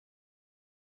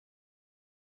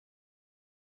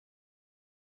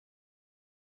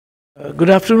Good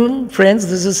afternoon, friends.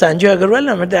 This is Sanjay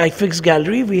Agrawal. I'm at the iFix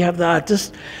Gallery. We have the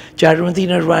artist Charumati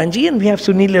Nirwan and we have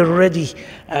Sunil Arora ji,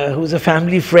 who's a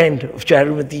family friend of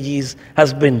Charumati ji's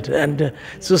husband. And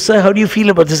so, sir, how do you feel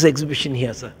about this exhibition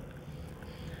here, sir?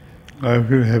 I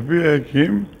feel happy I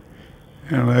came,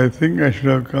 and I think I should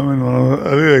have come in one of the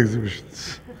earlier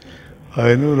exhibitions.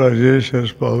 I know Rajesh, her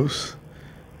spouse,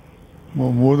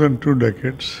 more than 2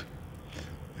 decades.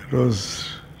 It was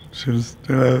since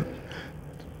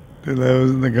till I was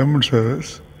in the government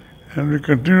service, and we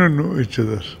continue to know each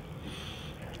other.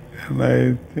 And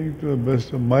I think, to the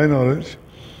best of my knowledge,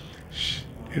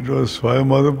 it was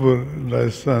Madhapur in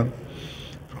Rajasthan,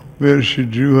 from where she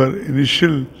drew her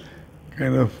initial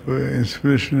kind of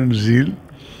inspiration and zeal.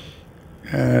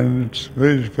 And it's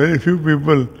very few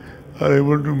people are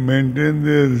able to maintain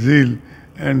their zeal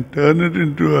and turn it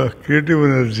into a creative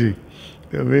energy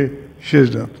the way she has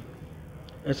done.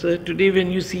 So today when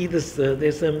you see this,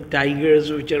 there's some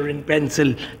tigers which are in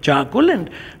pencil charcoal, and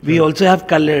we also have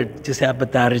colored, just aap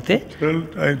bata rahe the.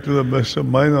 Well, to the best of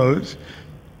my knowledge,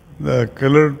 the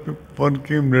colored one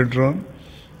came later on.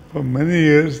 For many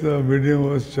years the medium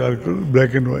was charcoal,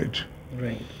 black and white.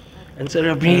 Right. And sir,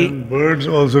 and birds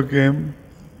also came,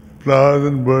 flowers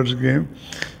and birds came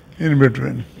in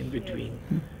between. In between.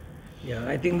 Yeah,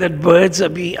 I think that birds, I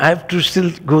have to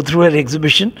still go through her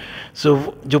exhibition.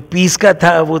 So, jo peace ka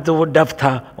tha, wo dove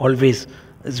tha, always.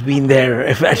 It's been there.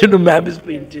 If I don't know, map is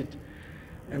painted.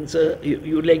 And so,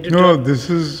 you would like to No, talk? this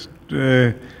is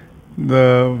the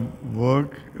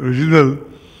work original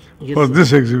for sir.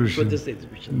 this exhibition. For this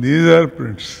exhibition. These are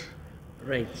prints.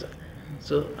 Right, sir.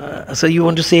 So, you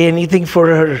want to say anything for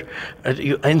her,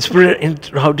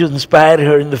 how to inspire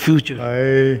her in the future?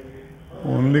 I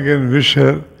only can wish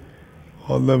her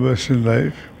all the best in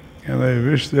life, and I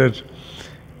wish that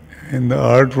in the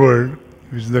art world,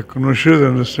 which the connoisseurs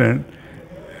understand,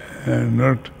 and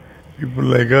not people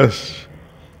like us,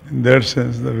 in that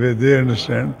sense, the way they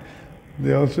understand,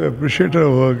 they also appreciate her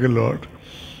work a lot,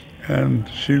 and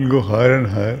she'll go higher and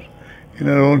higher in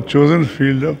her own chosen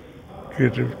field of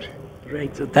creativity.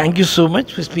 Right, so thank you so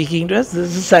much for speaking to us.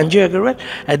 This is Sanjay Agrawal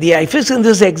at the IFIS, and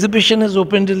this exhibition is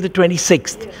open till the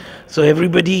 26th. So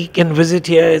everybody can visit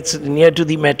here. It's near to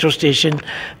the metro station,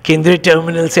 Kendra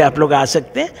Terminal se aap log aa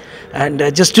sakte hain.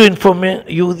 And just to inform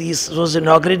you, this was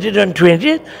inaugurated on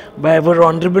 20th by our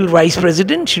Honorable Vice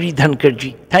President, Shri Dhankar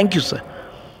ji. Thank you, sir.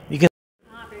 You can.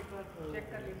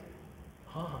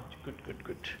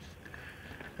 Good.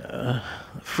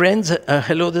 Friends,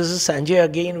 hello, this is Sanjay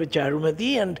again with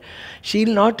Charumati, and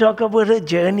she'll now talk about her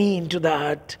journey into the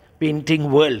art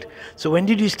painting world. So when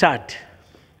did you start?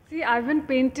 See, I've been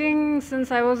painting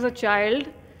since I was a child.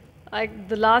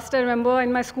 The last I remember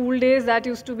in my school days, that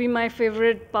used to be my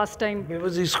favorite pastime. Where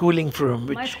was your schooling from?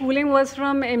 My schooling was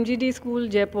from MGD School,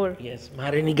 Jaipur. Yes,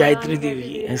 Maharani Gayatri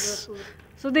Devi. Yes.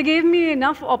 So they gave me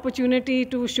enough opportunity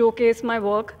to showcase my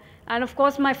work. And of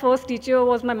course, my first teacher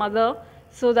was my mother.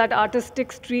 So that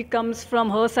artistic streak comes from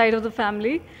her side of the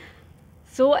family.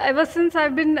 So ever since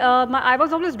I've been, I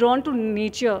was always drawn to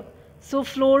nature. So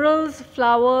florals,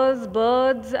 flowers,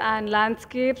 birds, and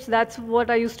landscapes, that's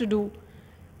what I used to do.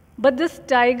 But this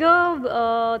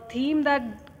tiger theme that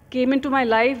came into my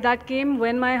life, that came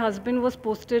when my husband was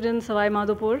posted in Savai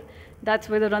Madhopur. That's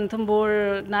where the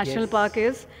Ranthambore National Park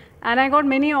is. And I got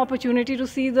many opportunity to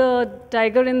see the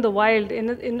tiger in the wild,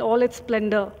 in all its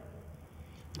splendor.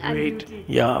 Great.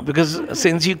 Yeah, because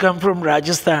since you come from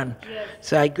Rajasthan,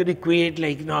 so I could equate,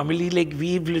 like normally, like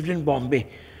we've lived in Bombay.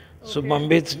 So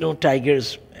Bombay, it's no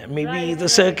tigers. Maybe the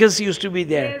circus used to be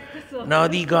there. Now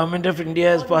the government of India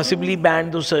has possibly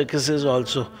banned those circuses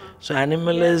also. So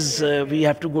animal is, we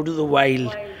have to go to the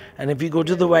wild. And if we go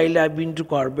to the wild, I've been to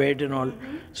Corbett and all.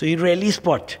 So you rarely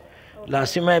spot.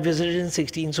 Last time I visited in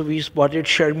 16, so we spotted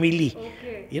Sharmili,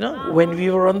 when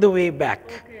we were on the way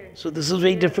back. So this is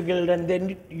very difficult, and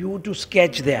then you to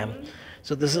sketch them.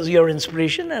 So this is your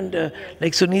inspiration, and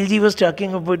like Sunil ji was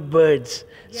talking about birds.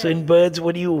 So in birds,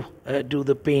 what do you do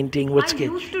the painting? What sketch?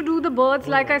 I used to do the birds,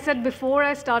 like I said before.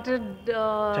 I started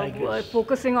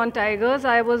focusing on tigers.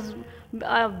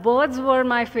 Birds were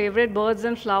my favorite, birds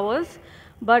and flowers.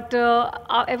 But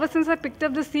ever since I picked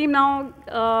up this theme, now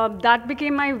that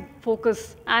became my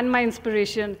focus and my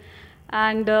inspiration.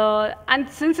 And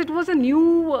since it was a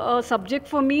new subject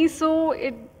for me, so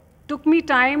it took me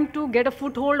time to get a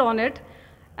foothold on it.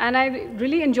 And I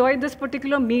really enjoyed this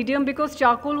particular medium because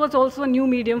charcoal was also a new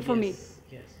medium for me.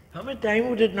 Yes. How much time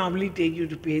would it normally take you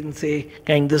to paint, say,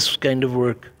 this kind of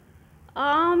work?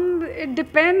 It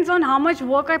depends on how much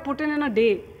work I put in a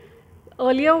day.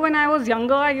 Earlier, when I was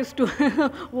younger, I used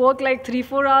to work like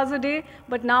 3-4 hours a day,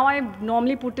 but now I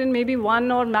normally put in maybe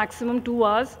 1 or maximum 2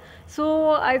 hours.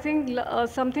 So I think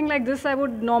something like this I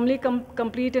would normally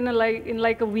complete in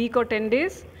like a week or 10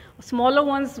 days. Smaller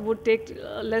ones would take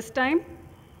less time.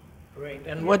 Right.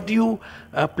 And what do you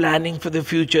are planning for the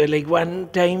future? Like one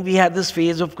time we had this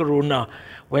phase of Corona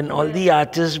when all the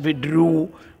artists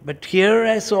withdrew, but here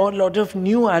I saw a lot of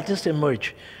new artists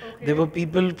emerge. There were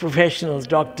people, professionals,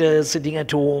 doctors sitting at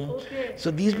home.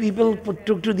 So these people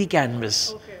took to the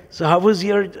canvas. So how was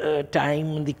your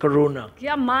time in the Corona?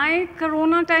 Yeah, my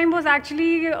Corona time was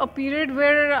actually a period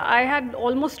where I had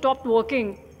almost stopped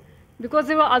working because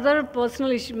there were other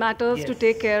personal matters to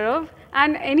take care of.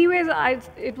 And anyways,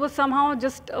 it was somehow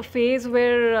just a phase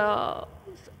where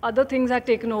other things had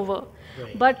taken over.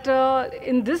 Right. But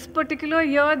in this particular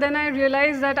year, then I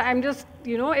realized that I'm just,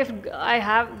 if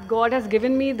God has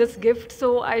given me this gift,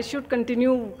 so I should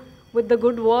continue with the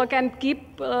good work and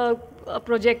keep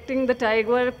projecting the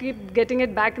tiger, keep getting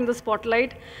it back in the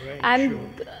spotlight. Right, and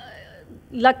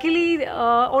luckily,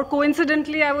 or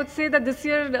coincidentally, I would say that this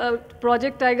year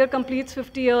Project Tiger completes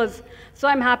 50 years. So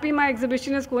I'm happy my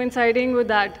exhibition is coinciding with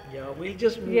that. Yeah, we'll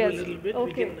just move a little bit. Okay.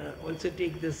 We can also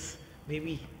take this,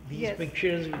 maybe these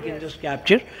pictures we can just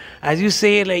capture. As you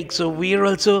say, like, so we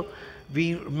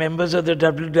members of the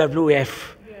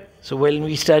WWF. So when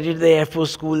we studied the Air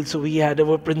Force School, so we had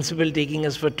our principal taking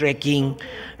us for trekking.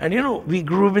 And we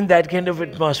grew up in that kind of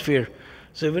atmosphere.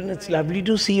 So even it's lovely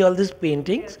to see all these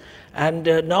paintings. And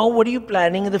now what are you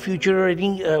planning in the future? Or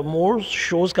any more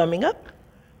shows coming up?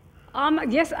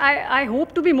 Yes, I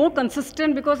hope to be more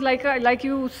consistent because like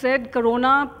you said,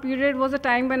 Corona period was a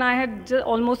time when I had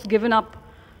almost given up.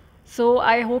 So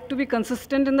I hope to be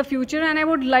consistent in the future, and I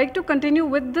would like to continue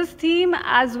with this theme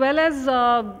as well as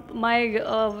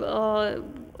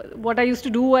what I used to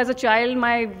do as a child,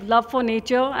 my love for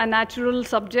nature and natural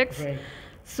subjects. Right.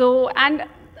 So, and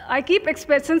I keep,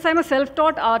 since I'm a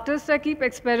self-taught artist, I keep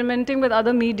experimenting with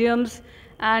other mediums.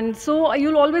 And so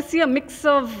you'll always see a mix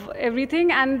of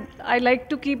everything, and I like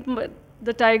to keep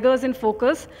the tigers in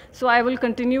focus. So I will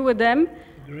continue with them.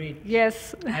 Great.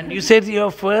 Yes. And you said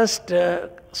your first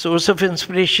source of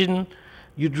inspiration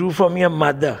you drew from your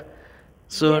mother.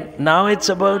 So now it's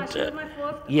about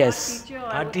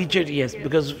art teacher, yes,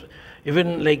 because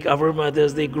even like our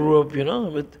mothers, they grew up,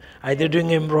 with either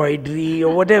doing embroidery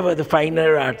or whatever, the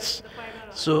finer arts.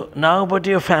 So now about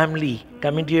your family,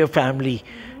 coming to your family,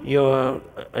 your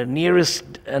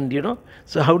nearest, and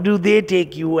so how do they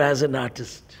take you as an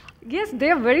artist? Yes, they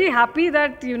are very happy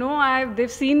that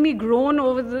they've seen me grow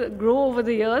over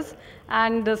the years,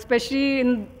 and especially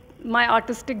in my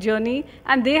artistic journey,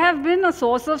 and they have been a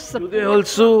source of support. Do they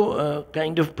also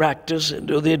kind of practice?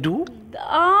 Do they do?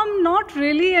 Not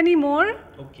really anymore.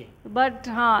 Okay. But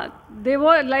they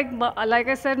were like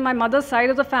I said, my mother's side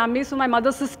of the family. So my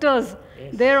mother's sisters,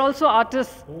 they're also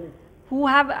artists who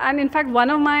have, and in fact, one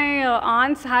of my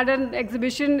aunts had an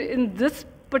exhibition in this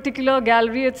particular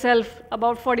gallery itself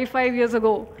about 45 years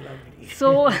ago. Lovely.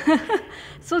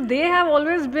 So they have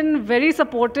always been very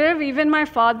supportive. Even my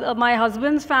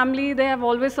husband's family, they have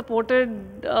always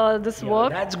supported this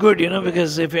work. That's good,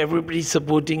 because if everybody's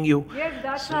supporting you, yes,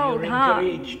 that's so how. you're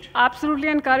encouraged. Absolutely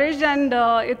encouraged, and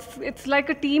it's like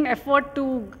a team effort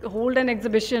to hold an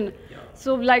exhibition. Yeah.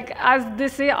 So like as they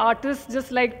say, artists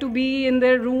just like to be in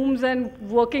their rooms and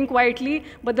working quietly,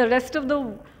 but the rest of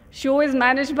the show is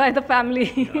managed by the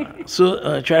family. So,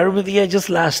 Charumati, just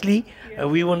lastly,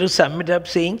 we want to sum it up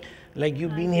saying, like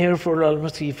you've been here for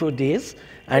almost 3-4 days,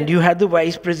 and you had the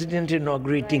vice president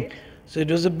inaugurating. Right. So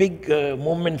it was a big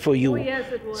moment for you. Oh,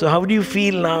 yes, it was. So how do you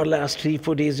feel now, last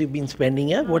 3-4 days you've been spending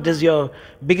here? What is your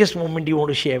biggest moment you want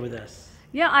to share with us?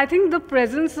 Yeah, I think the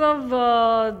presence of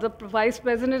the vice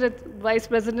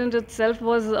president itself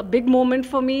was a big moment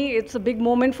for me. It's a big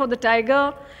moment for the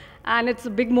tiger. And it's a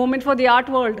big moment for the art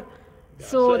world. Yeah,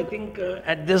 so I think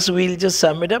at this we'll just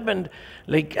sum it up, and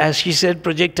like as she said,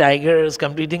 Project Tiger is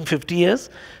completing 50 years.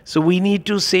 So we need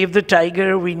to save the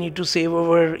tiger, we need to save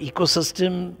our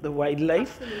ecosystem, the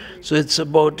wildlife. Absolutely. So it's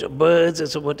about birds,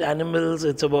 it's about animals,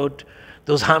 it's about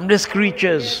those harmless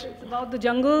creatures. Yes, it's about the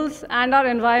jungles and our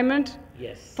environment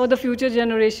for the future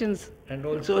generations. And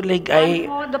also for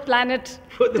the planet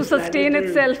to sustain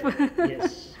itself.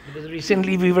 Yes. Because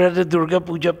recently we were at the Durga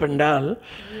Puja Pandal,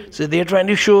 so they're trying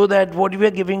to show that what we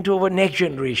are giving to our next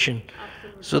generation.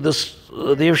 Absolutely.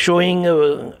 So they're showing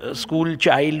a school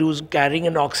child who's carrying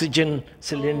an oxygen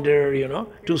cylinder,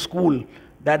 to school.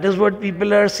 That is what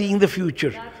people are seeing the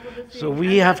future. So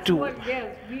we have to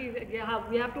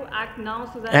we have to act now.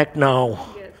 So that act now.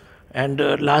 Yes. And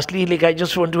lastly, like I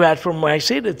just want to add from my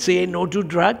side, it's say no to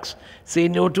drugs, say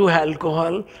no to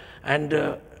alcohol, and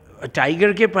a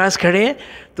tiger ke paas khade hain,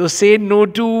 to say no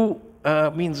to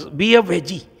means be a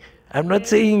veggie. I'm not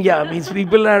saying means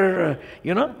people are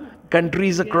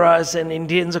countries across and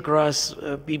Indians across,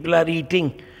 people are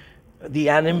eating the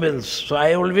animals. So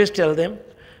I always tell them,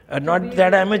 not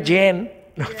that I'm a Jain,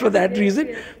 not for that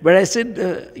reason, but I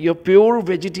said your pure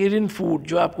vegetarian food,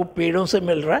 जो आपको पेड़ों से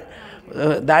मिल रहा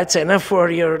है, that's enough for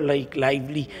your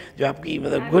lively, जो आपकी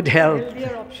मतलब good health.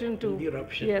 Healthier option too. Healthier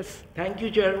option. Yes. Thank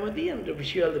you, Charumati, and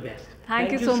wish you all the best.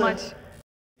 Thank you so sir. much.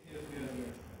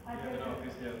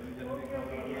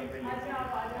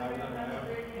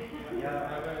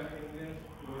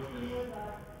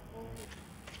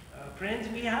 Friends,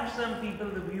 we have some people,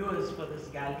 the viewers for this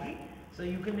gallery, so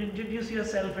you can introduce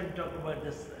yourself and talk about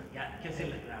this. कैसे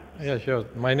लग रहा है आपको? Yeah, sure.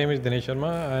 My name is Dinesh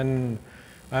Sharma and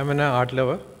I'm an art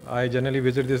lover. I generally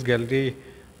visit this gallery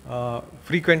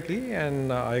frequently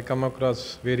and I come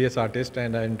across various artists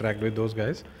and I interact with those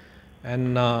guys.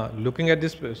 And looking at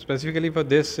this specifically for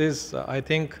this is, I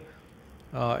think,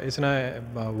 it's in a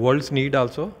world's need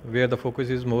also, where the focus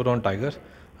is more on tigers.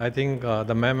 I think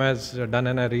the ma'am has done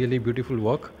a really beautiful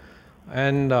work.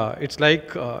 And it's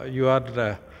like you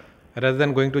are, rather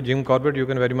than going to Jim Corbett, you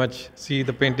can very much see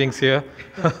the paintings here.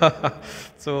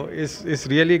 So it's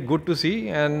really good to see,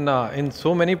 and in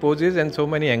so many poses and so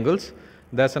many angles.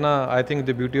 That's I think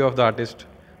the beauty of the artist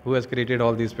who has created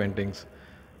all these paintings.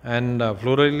 And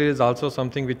floral is also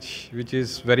something which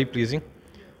is very pleasing.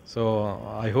 So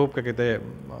I hope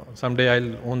someday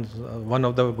I'll own one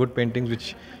of the good paintings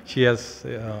which she has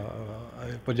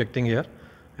projecting here.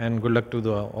 And good luck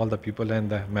to all the people and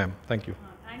the ma'am. Thank you.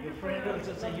 Your friend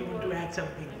also said you want to add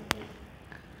something.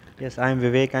 Yes, I am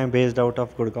Vivek. I am based out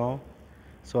of Gurgaon.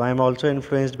 So I am also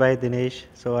influenced by Dinesh.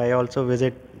 So I also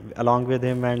visit along with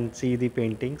him and see the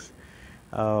paintings.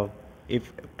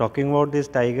 If talking about these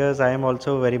tigers, I am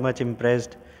also very much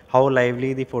impressed how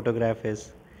lively the photograph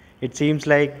is. It seems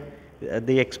like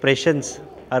the expressions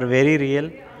are very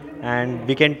real and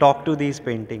we can talk to these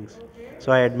paintings.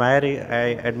 So I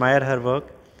admire her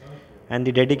work and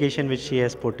the dedication which she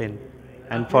has put in.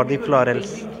 And for the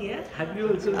florals, Have you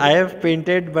also? I have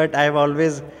painted, but I have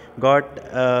always got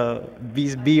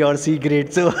B or C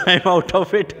grade, so I'm out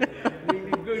of it.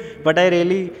 But I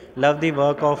really love the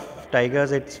work of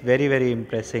tigers. It's very, very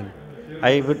impressive.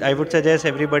 I would suggest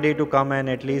everybody to come and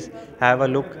at least have a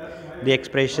look. The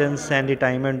expressions and the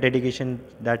time and dedication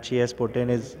that she has put in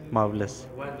is marvelous.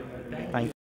 Wonderful. Thank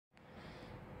you.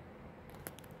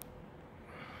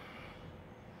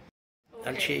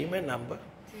 I'll share you my number.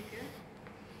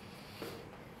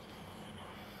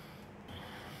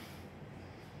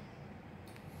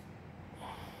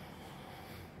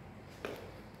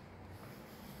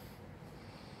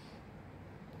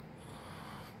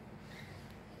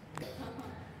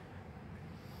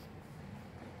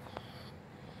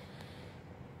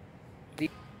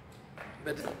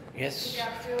 Yes.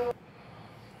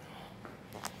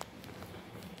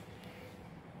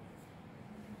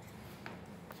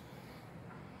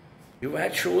 You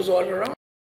had shows all around.